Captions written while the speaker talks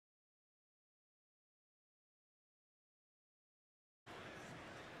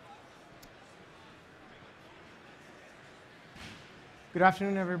Good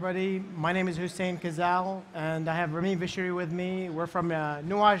afternoon, everybody. My name is Hussein Kazal, and I have Rami Vishiri with me. We're from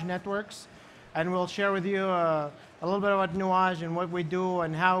Nuage Networks, and we'll share with you a little bit about Nuage and what we do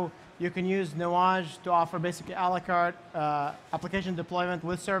and how you can use Nuage to offer basically a la carte application deployment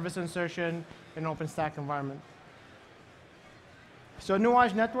with service insertion in an OpenStack environment. So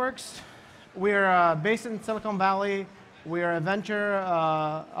Nuage Networks, we're based in Silicon Valley. We're a venture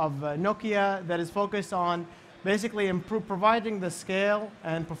of Nokia that is focused on basically providing the scale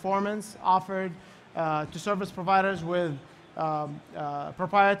and performance offered to service providers with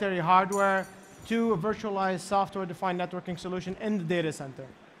proprietary hardware to a virtualized software-defined networking solution in the data center.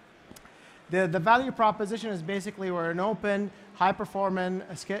 The value proposition is basically we're an open, high-performance,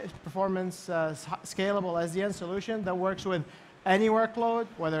 scalable SDN solution that works with any workload,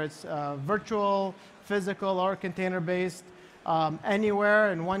 whether it's virtual, physical, or container-based,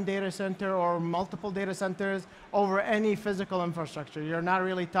 anywhere in one data center or multiple data centers over any physical infrastructure. You're not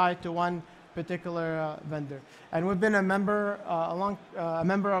really tied to one particular vendor. And we've been a member a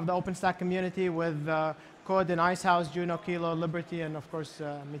member of the OpenStack community with code in Icehouse, Juno, Kilo, Liberty, and of course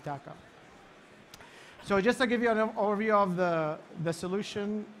Mitaka. So just to give you an overview of the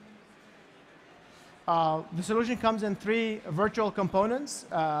solution. The solution comes in 3 virtual components.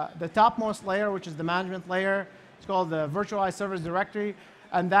 The topmost layer, which is the management layer, it's called the virtualized service directory,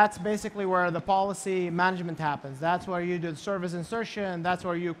 and that's basically where the policy management happens. That's where you do the service insertion. That's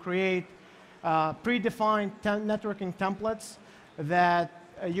where you create predefined networking templates that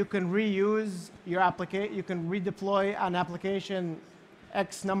you can reuse your application. You can redeploy an application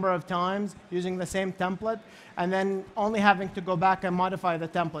X number of times using the same template, and then only having to go back and modify the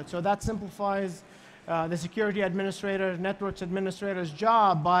template. So that simplifies the security administrator, networks administrator's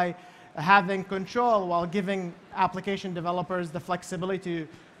job by having control while giving application developers the flexibility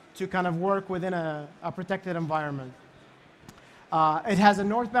to kind of work within a protected environment. It has a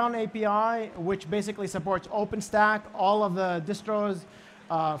northbound API, which basically supports OpenStack, all of the distros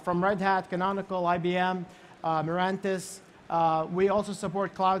from Red Hat, Canonical, IBM, Mirantis. We also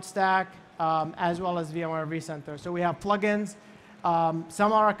support CloudStack, as well as VMware vCenter. So we have plugins.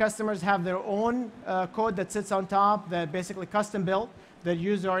 Some of our customers have their own code that sits on top that basically custom built that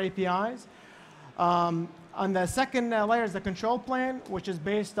use our APIs. On the second layer is the control plane, which is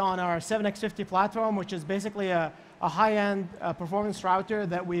based on our 7x50 platform, which is basically a high-end performance router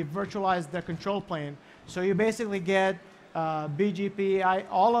that we virtualized the control plane. So you basically get BGP,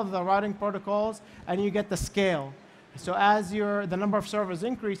 all of the routing protocols, and you get the scale. So as the number of servers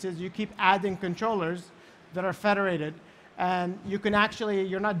increases, you keep adding controllers that are federated. And you can actually,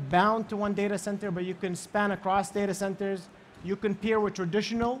 you're not bound to one data center, but you can span across data centers. You can peer with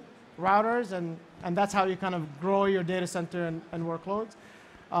traditional routers, and that's how you kind of grow your data center and workloads.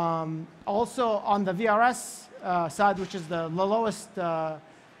 Also, on the VRS side, which is the lowest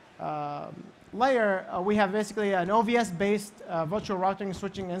layer, we have basically an OVS-based virtual routing and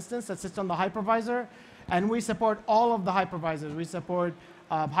switching instance that sits on the hypervisor. And we support all of the hypervisors. We support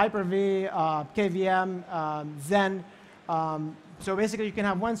Hyper-V, KVM, Zen. So basically, you can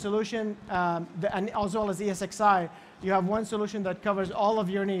have one solution, and as well as ESXi, you have one solution that covers all of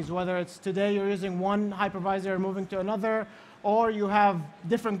your needs, whether it's today you're using one hypervisor moving to another, or you have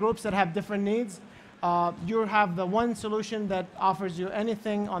different groups that have different needs. You have the one solution that offers you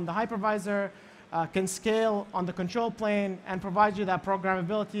anything on the hypervisor, can scale on the control plane, and provides you that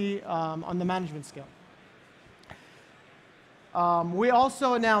programmability on the management scale. We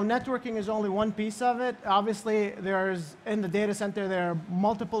also now, networking is only one piece of it. Obviously, in the data center, there are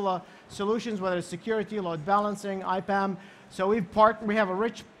multiple solutions, whether it's security, load balancing, IPAM. So we have a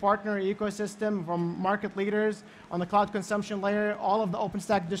rich partner ecosystem from market leaders on the cloud consumption layer, all of the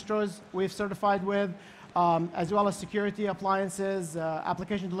OpenStack distros we've certified with, as well as security appliances,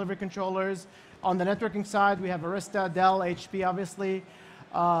 application delivery controllers. On the networking side, we have Arista, Dell, HP, obviously.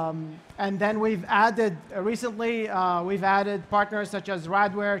 And then we've added, recently, we've added partners such as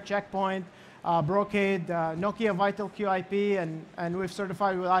Radware, Checkpoint, Brocade, Nokia Vital QIP, and we've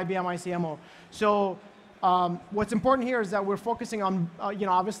certified with IBM ICMO. So what's important here is that we're focusing on,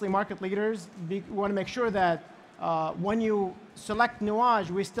 obviously market leaders. We want to make sure that when you select Nuage,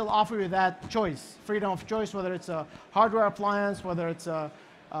 we still offer you that choice, freedom of choice, whether it's a hardware appliance, whether it's a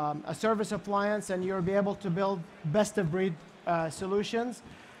service appliance, and you'll be able to build best-of-breed solutions.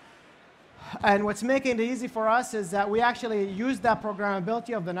 And what's making it easy for us is that we actually use that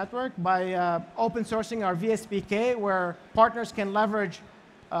programmability of the network by open sourcing our VSPK, where partners can leverage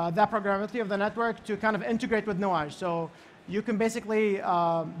that programmability of the network to kind of integrate with Nuage. So you can basically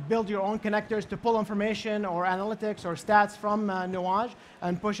build your own connectors to pull information or analytics or stats from Nuage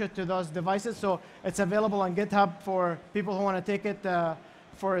and push it to those devices. So it's available on GitHub for people who want to take it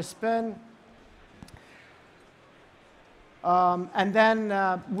for a spin. And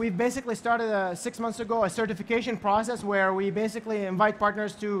then we basically started 6 months ago a certification process where we basically invite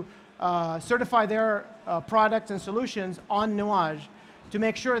partners to certify their products and solutions on Nuage to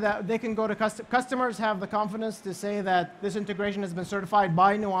make sure that they can go to customers have the confidence to say that this integration has been certified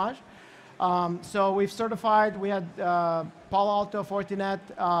by Nuage. So we've certified, we had Palo Alto, Fortinet,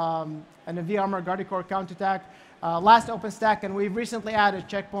 and a vArmor Guardicore counterattack, last OpenStack, and we've recently added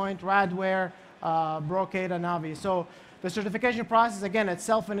Checkpoint, Radware, Brocade, and Navi. So the certification process, again, it's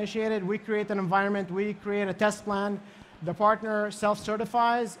self-initiated. We create an environment, we create a test plan, the partner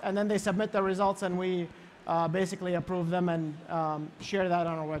self-certifies, and then they submit the results, and we basically approve them and share that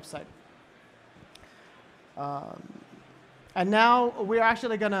on our website. And now we're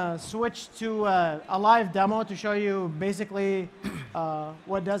actually going to switch to a live demo to show you basically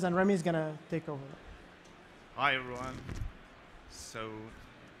what it does, and Remy's going to take over. Hi, everyone. So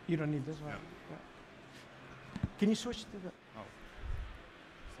you don't need this one. Yeah. Can you switch to the? Oh.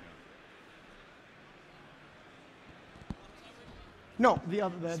 No,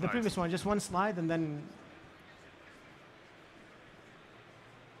 the previous one. Just one slide, and then.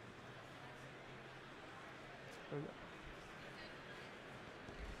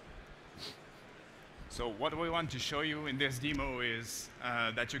 So what we want to show you in this demo is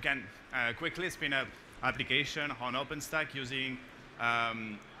that you can quickly spin up application on OpenStack using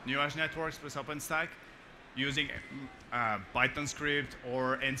Nuage Networks plus OpenStack, using Python script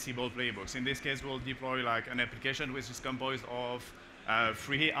or Ansible playbooks. In this case, we'll deploy like an application which is composed of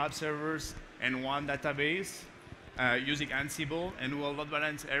 3 app servers and 1 database using Ansible, and we'll load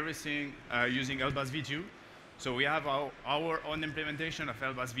balance everything using LBAS v2. So we have our own implementation of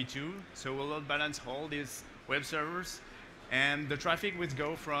LBAS v2. So we'll load balance all these web servers, and the traffic which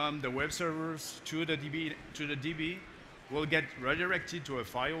go from the web servers to the DB will get redirected to a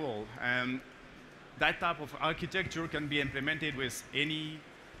firewall. And that type of architecture can be implemented with any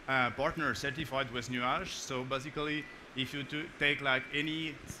partner certified with Nuage. So basically, if you take like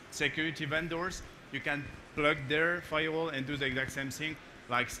any security vendors, you can plug their firewall and do the exact same thing,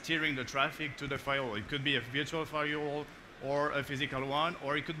 like steering the traffic to the firewall. It could be a virtual firewall or a physical one,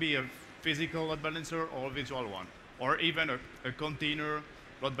 or it could be a physical load balancer or a virtual one, or even a container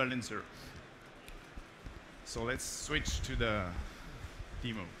load balancer. So let's switch to the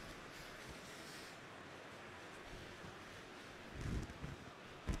demo.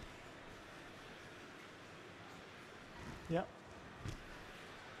 Yeah.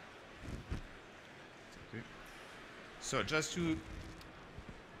 Okay. So just to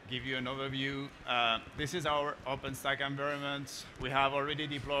give you an overview, this is our OpenStack environment. We have already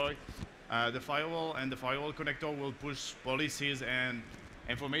deployed the firewall, and the firewall connector will push policies and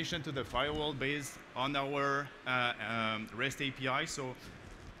information to the firewall based on our REST API. So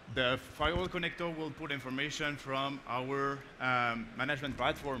the firewall connector will put information from our management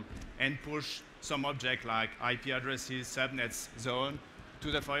platform and push some object like IP addresses, subnets, zone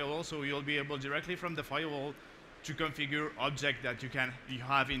to the firewall. So you'll be able directly from the firewall to configure object that you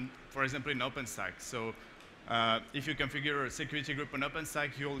have in, for example, in OpenStack. So if you configure a security group on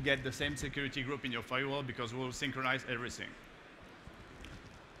OpenStack, you'll get the same security group in your firewall because we'll synchronize everything.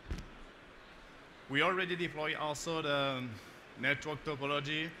 We already deploy also the network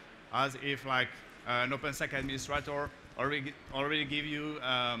topology as if like an OpenStack administrator already give you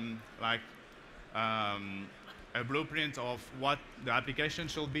a blueprint of what the application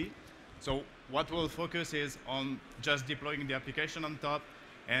should be. So what we'll focus is on just deploying the application on top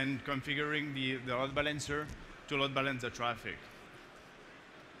and configuring the load balancer to load balance the traffic.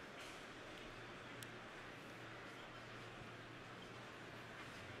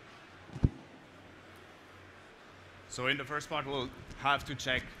 So in the first part, we'll have to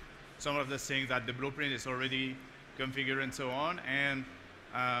check some of the things that the blueprint is already configured and so on. And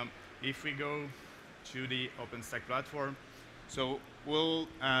if we go to the OpenStack platform, so we'll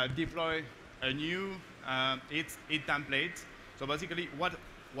deploy a new it template. So basically, what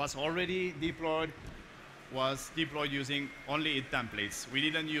was already deployed was deployed using only it templates. We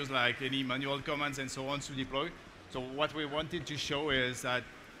didn't use like any manual commands and so on to deploy. So what we wanted to show is that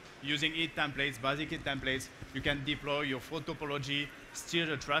using it templates, basic it templates, you can deploy your flow topology, steer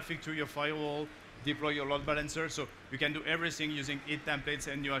the traffic to your firewall, deploy your load balancer. So you can do everything using it templates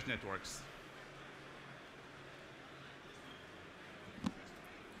and Nuage Networks.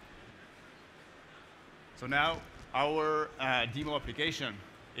 So now our demo application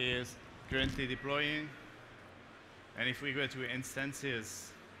is currently deploying. And if we go to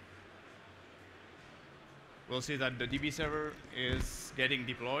instances, we'll see that the DB server is getting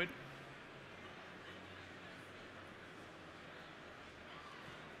deployed.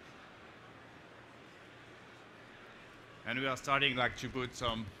 And we are starting to put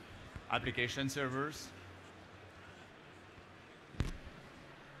some application servers.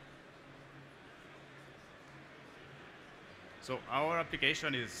 So our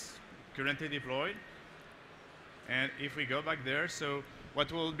application is currently deployed. And if we go back there, so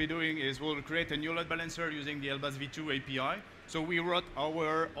what we'll be doing is we'll create a new load balancer using the LBAS v2 API. So we wrote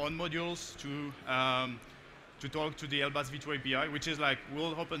our own modules to talk to the LBAS v2 API, which is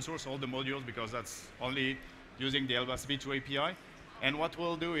we'll open source all the modules because that's only using the LBAS v2 API. And what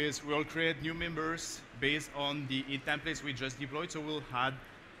we'll do is we'll create new members based on the templates we just deployed. So we'll add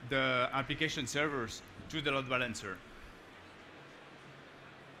the application servers to the load balancer.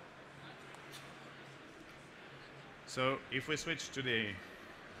 So if we switch to the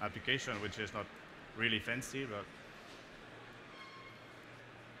application, which is not really fancy, but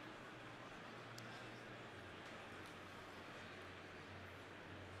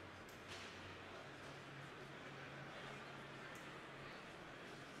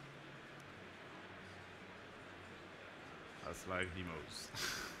that's live demos.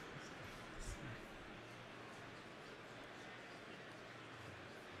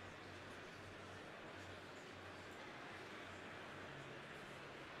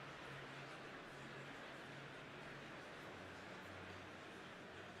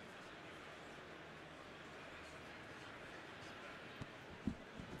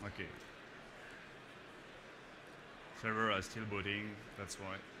 Okay. Server is still booting, that's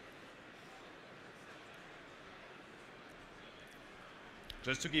why.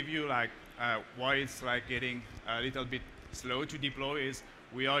 Just to give you why it's getting a little bit slow to deploy is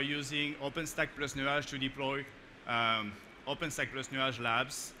we are using OpenStack plus Nuage to deploy OpenStack plus Nuage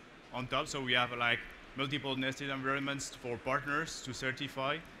labs on top. So we have multiple nested environments for partners to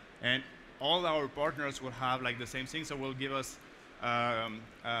certify, and all our partners will have the same thing. So we'll give us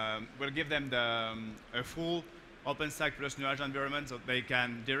we'll give them a full OpenStack plus Nuage environment so they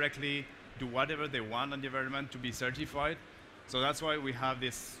can directly do whatever they want on the environment to be certified. So that's why we have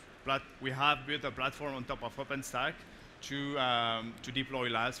we have built a platform on top of OpenStack to deploy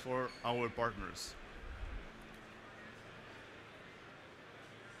labs for our partners.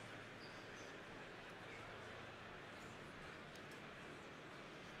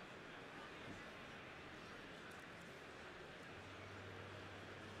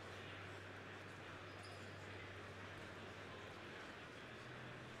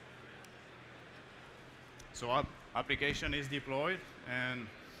 So our application is deployed, and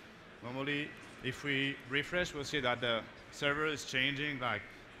normally if we refresh, we'll see that the server is changing.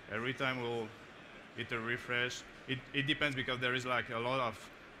 Every time we'll hit a refresh. It depends because there is a lot of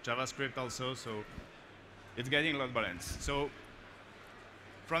JavaScript also, so it's getting load balanced. So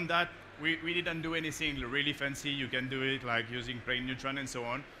from that, we didn't do anything really fancy. You can do it using plain Neutron and so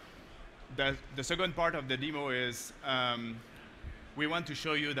on. The second part of the demo is we want to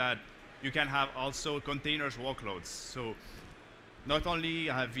show you that you can have also containers workloads. So not only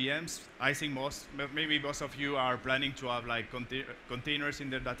have VMs, I think maybe most of you are planning to have containers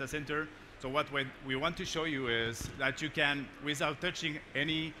in the data center. So what we want to show you is that you can, without touching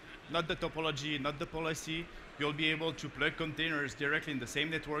not the topology, not the policy, you'll be able to plug containers directly in the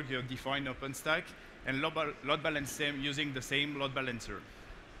same network you have defined OpenStack and load balance them using the same load balancer.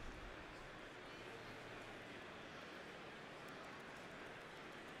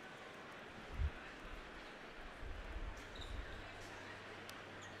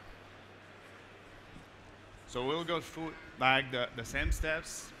 So we'll go through the same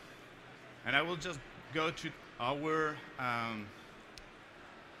steps, and I will just go to our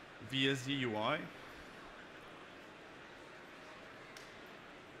VSD UI.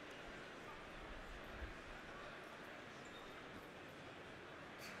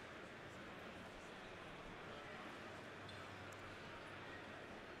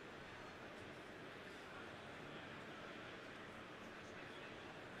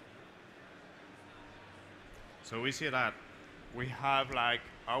 So we see that we have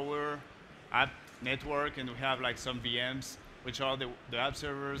our app network, and we have some VMs, which are the app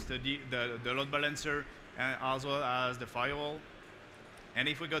servers, the load balancer, and as well as the firewall. And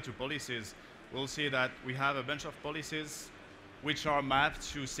if we go to policies, we'll see that we have a bunch of policies which are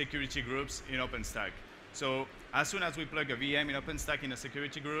mapped to security groups in OpenStack. So as soon as we plug a VM in OpenStack in a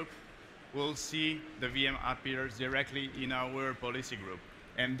security group, we'll see the VM appears directly in our policy group.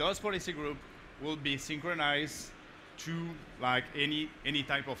 And those policy groups will be synchronized to any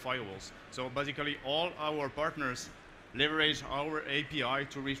type of firewalls. So basically all our partners leverage our API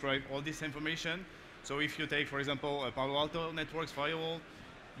to retrieve all this information. So if you take, for example, a Palo Alto Networks firewall,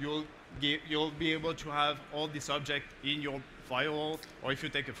 you'll be able to have all this object in your firewall. Or if you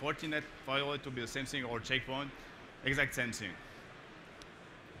take a Fortinet firewall, it will be the same thing, or Checkpoint, exact same thing.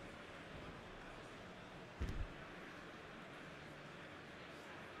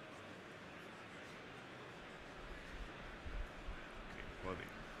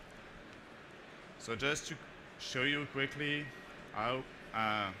 So just to show you quickly how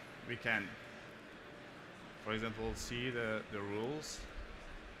we can, for example, see the rules.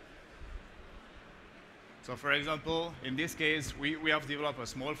 So for example, in this case, we have developed a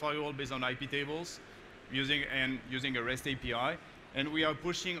small firewall based on IP tables using a REST API. And we are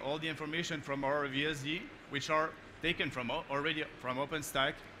pushing all the information from our VSD, which are taken already from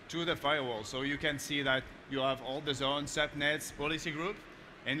OpenStack, to the firewall. So you can see that you have all the zones, subnets, policy group.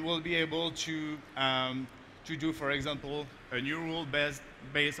 And we'll be able to do, for example, a new rule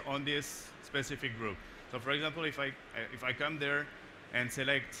based on this specific group. So, for example, if I come there and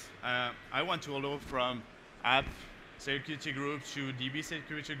select, I want to allow from app security group to DB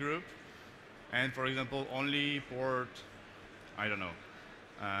security group, and for example, only port, I don't know,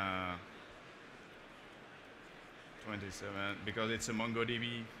 27, because it's a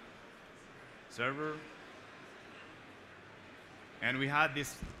MongoDB server. And we had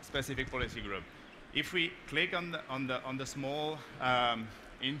this specific policy group. If we click on the small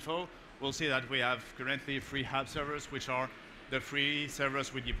info, we'll see that we have currently 3 app servers, which are the 3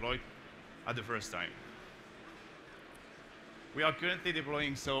 servers we deployed at the first time. We are currently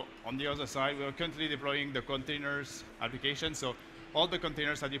deploying, so on the other side, we are currently deploying the containers application. So all the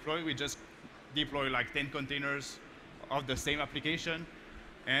containers are deployed. We just deploy like 10 containers of the same application.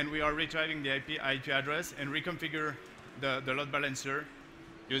 And we are retrieving the IP address and reconfigure the load balancer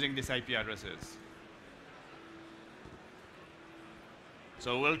using these IP addresses.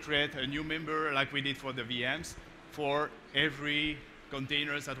 So we'll create a new member like we did for the VMs for every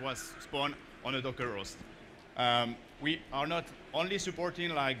container that was spawned on a Docker host. We are not only supporting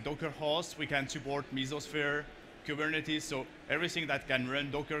like Docker hosts, we can support Mesosphere, Kubernetes, so everything that can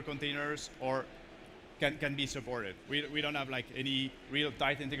run Docker containers or can be supported. We don't have like any real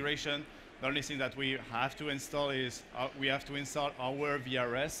tight integration. The only thing that we have to install is we have to install our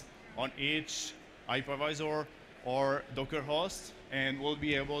VRS on each hypervisor or Docker host, and we'll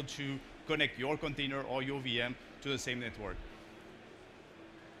be able to connect your container or your VM to the same network.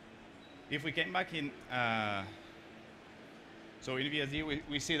 If we came back in, so in VSD,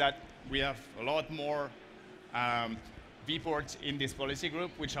 we see that we have a lot more vPorts in this policy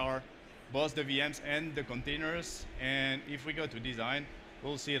group, which are both the VMs and the containers. And if we go to design,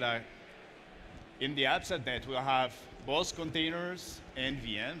 we'll see that in the app subnet, we'll have both containers and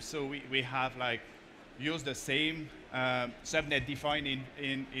VMs. So we have like used the same subnet defined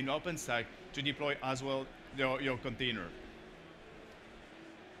in OpenStack to deploy as well your container.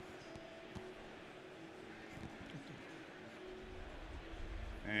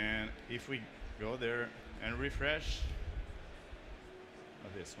 And if we go there and refresh,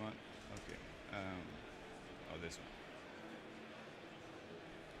 this one, okay, this one.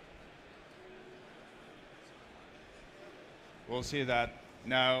 We'll see that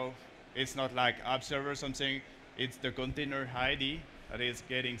now it's not like app server something, it's the container ID that is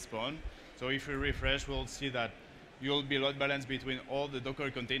getting spawned. So if we refresh, we'll see that you'll be load balanced between all the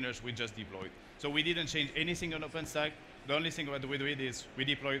Docker containers we just deployed. So we didn't change anything on OpenStack. The only thing that we did is we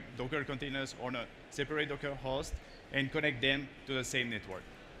deployed Docker containers on a separate Docker host and connect them to the same network.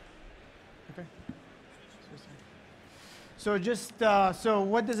 Okay. So just, so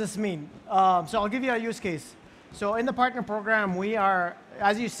what does this mean? So I'll give you a use case. So in the partner program, we are,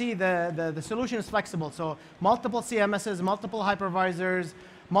 as you see, the solution is flexible. So multiple CMSs, multiple hypervisors,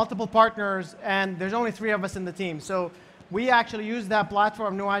 multiple partners, and there's only 3 of us in the team. So we actually use that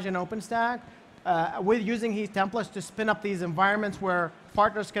platform, Nuage and OpenStack, with using these templates to spin up these environments where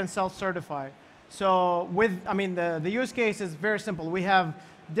partners can self-certify. So the use case is very simple. We have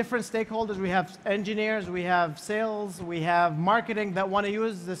different stakeholders. We have engineers, we have sales, we have marketing that want to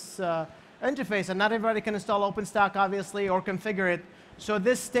use this interface, and not everybody can install OpenStack, obviously, or configure it. So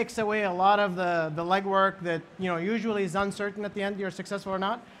this takes away a lot of the legwork that usually is uncertain at the end you're successful or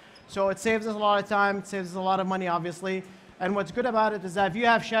not. So it saves us a lot of time, it saves us a lot of money, obviously. And what's good about it is that if you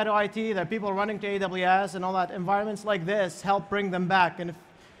have shadow IT, there are people running to AWS and all that, environments like this help bring them back. And if,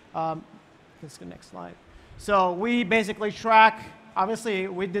 let's go next slide. So we basically track, obviously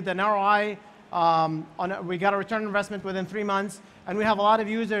we did an ROI, we got a return on investment within 3 months, and we have a lot of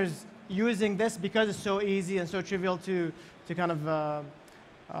users using this because it's so easy and so trivial to kind of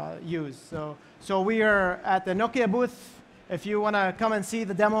use. So we are at the Nokia booth. If you want to come and see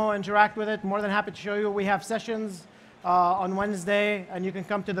the demo, interact with it, more than happy to show you. We have sessions on Wednesday, and you can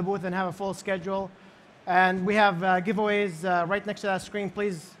come to the booth and have a full schedule. And we have giveaways right next to that screen.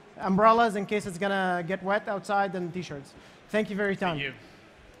 Please, umbrellas in case it's going to get wet outside, and T-shirts. Thank you for your time. Thank you.